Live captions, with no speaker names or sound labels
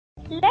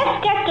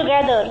Let's get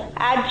together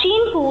at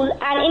Genepool,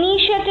 an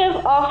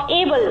initiative of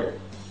ABLE.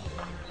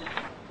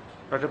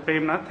 Dr.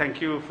 Premnath, thank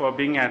you for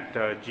being at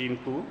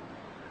Genepool.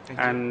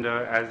 And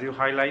as you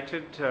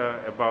highlighted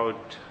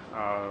about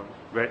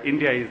where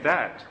India is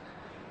at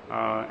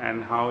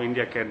and how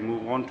India can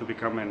move on to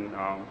become an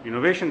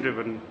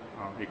innovation-driven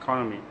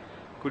economy,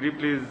 could you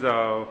please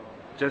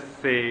just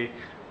say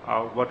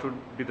what would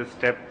be the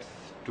steps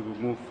to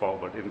move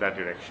forward in that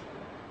direction?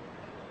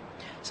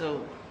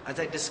 So, as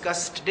I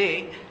discussed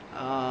today,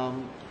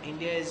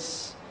 India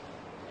is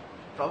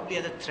probably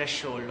at the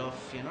threshold of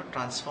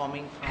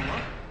transforming from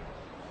a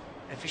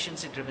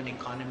efficiency-driven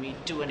economy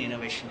to an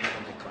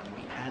innovation-driven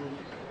economy, and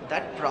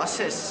that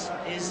process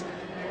is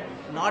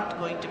not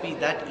going to be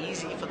that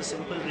easy for the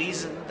simple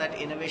reason that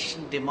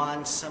innovation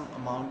demands some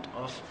amount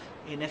of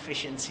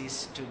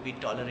inefficiencies to be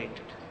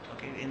tolerated.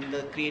 Okay, in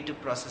the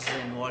creative processes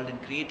involved in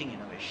creating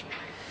innovation.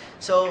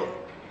 So,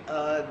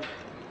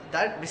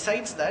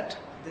 besides that,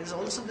 there is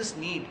also this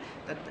need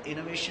that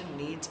innovation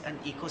needs an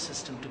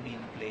ecosystem to be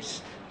in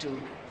place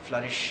to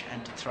flourish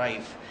and to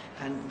thrive,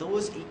 and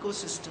those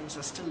ecosystems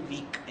are still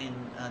weak in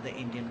the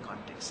Indian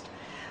context.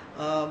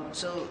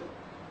 So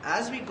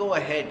as we go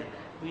ahead,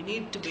 we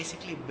need to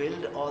basically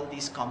build all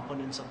these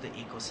components of the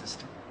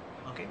ecosystem.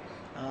 Okay,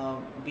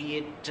 be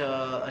it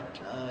a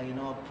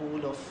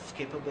pool of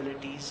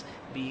capabilities,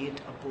 be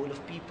it a pool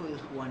of people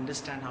who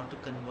understand how to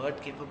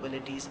convert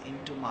capabilities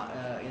into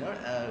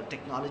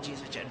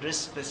technologies which address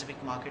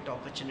specific market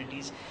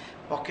opportunities,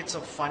 pockets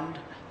of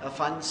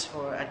funds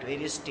for at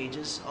various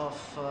stages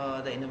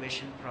of the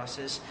innovation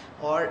process,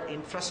 or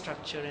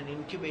infrastructure and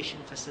incubation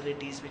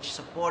facilities which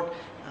support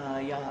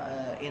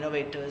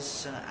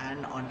innovators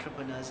and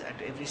entrepreneurs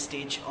at every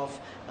stage of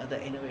the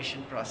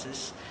innovation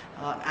process,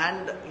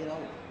 and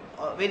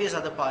various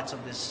other parts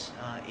of this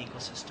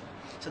ecosystem.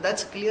 So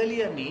that's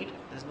clearly a need,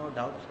 there's no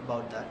doubt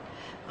about that.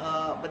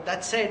 But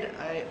that said,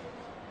 I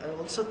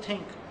also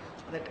think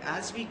that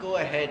as we go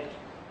ahead,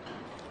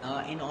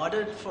 in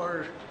order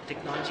for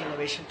technology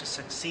innovation to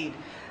succeed,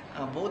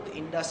 both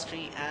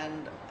industry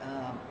and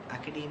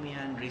academia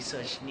and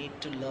research need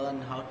to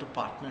learn how to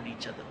partner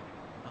each other.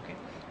 Okay?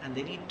 And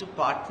they need to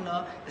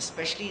partner,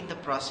 especially in the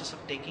process of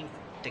taking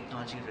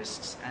technology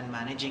risks and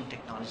managing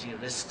technology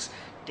risks,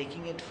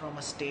 taking it from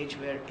a stage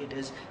where it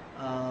is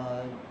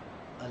a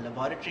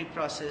laboratory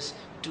process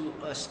to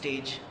a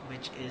stage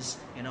which is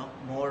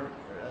more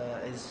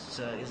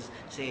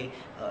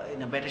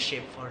in a better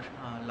shape for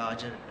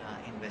larger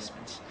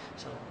investments.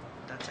 So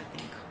that's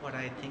what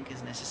I think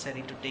is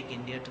necessary to take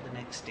India to the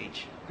next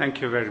stage.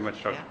 Thank you very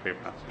much, Dr.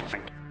 Premnath.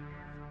 Thank you.